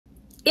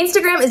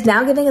Instagram is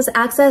now giving us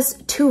access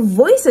to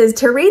voices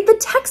to read the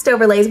text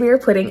overlays we are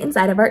putting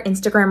inside of our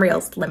Instagram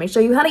Reels. Let me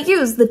show you how to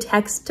use the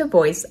text to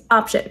voice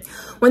option.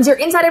 Once you're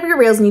inside of your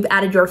Reels and you've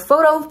added your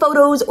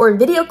photos, or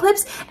video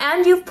clips,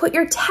 and you've put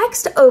your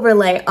text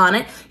overlay on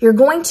it, you're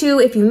going to,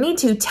 if you need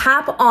to,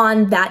 tap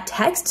on that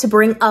text to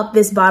bring up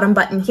this bottom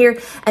button here.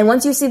 And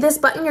once you see this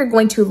button, you're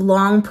going to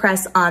long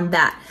press on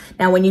that.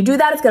 Now, when you do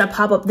that, it's going to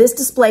pop up this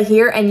display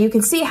here, and you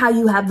can see how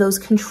you have those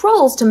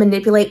controls to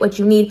manipulate what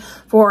you need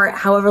for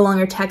however long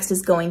your text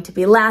is going to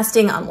be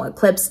lasting, on what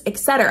clips,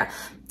 etc.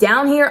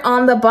 Down here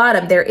on the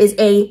bottom, there is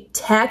a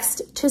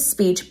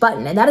text-to-speech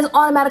button, and that is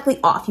automatically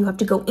off. You have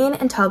to go in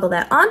and toggle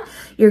that on.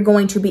 You're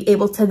going to be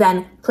able to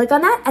then click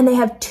on that, and they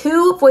have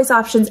 2 voice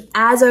options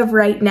as of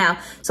right now.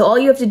 So all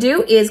you have to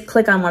do is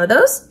click on one of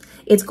those.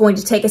 It's going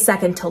to take a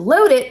second to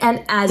load it,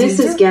 and as This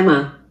is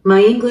Gemma,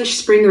 my English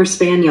Springer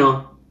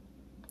Spaniel.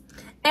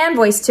 And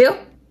voice 2,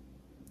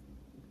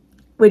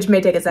 which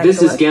may take a second.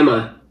 This is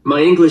Gemma,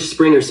 my English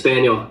Springer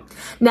Spaniel.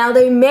 Now,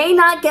 they may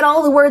not get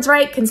all the words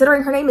right,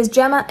 considering her name is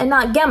Gemma and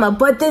not Gemma,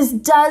 but this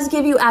does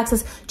give you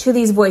access to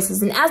these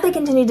voices. And as they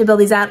continue to build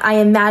these out, I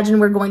imagine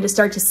we're going to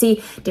start to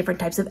see different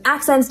types of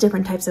accents,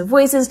 different types of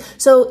voices.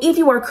 So if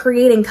you are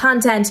creating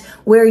content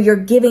where you're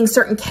giving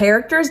certain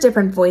characters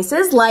different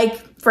voices,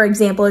 like, for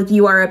example, if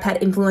you are a pet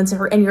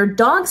influencer and your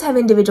dogs have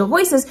individual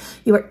voices,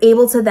 you are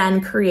able to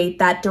then create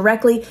that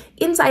directly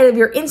inside of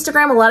your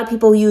Instagram. A lot of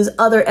people use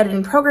other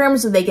editing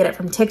programs, so they get it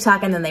from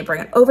TikTok and then they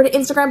bring it over to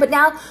Instagram. But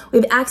now we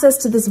have access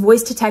to this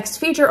voice to text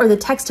feature, or the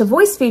text to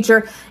voice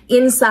feature,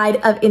 inside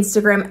of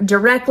Instagram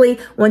directly.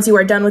 Once you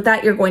are done with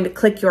that, you're going to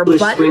click your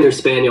English button. Springer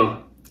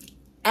Spaniel.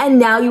 And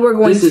now you are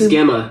going to... This is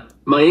Gemma,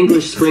 my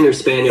English Springer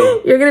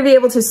Spaniel. You're going to be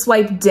able to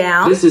swipe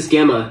down. This is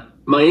Gemma,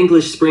 my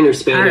English Springer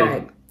Spaniel. All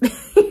right.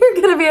 You're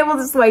going to be able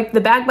to swipe the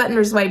back button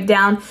or swipe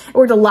down. It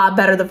worked a lot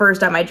better the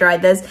first time I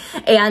tried this.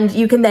 And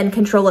you can then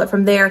control it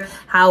from there,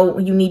 how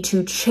you need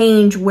to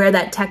change where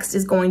that text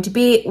is going to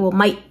be. It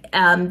might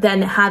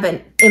then have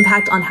an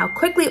impact on how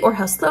quickly or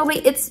how slowly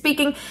it's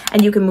speaking,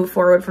 and you can move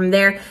forward from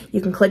there.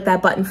 You can click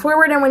that button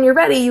forward, and when you're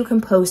ready, you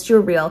can post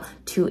your reel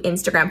to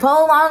Instagram.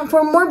 Follow along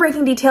for more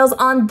breaking details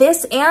on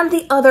this and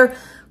the other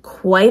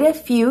quite a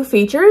few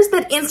features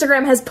that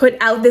Instagram has put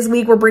out this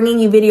week. We're bringing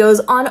you videos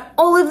on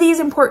all of these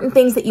important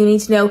things that you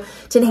need to know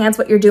to enhance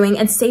what you're doing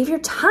and save your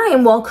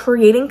time while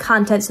creating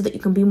content so that you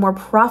can be more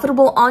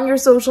profitable on your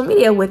social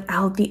media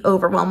without the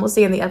overwhelm. We'll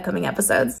see you in the upcoming episodes.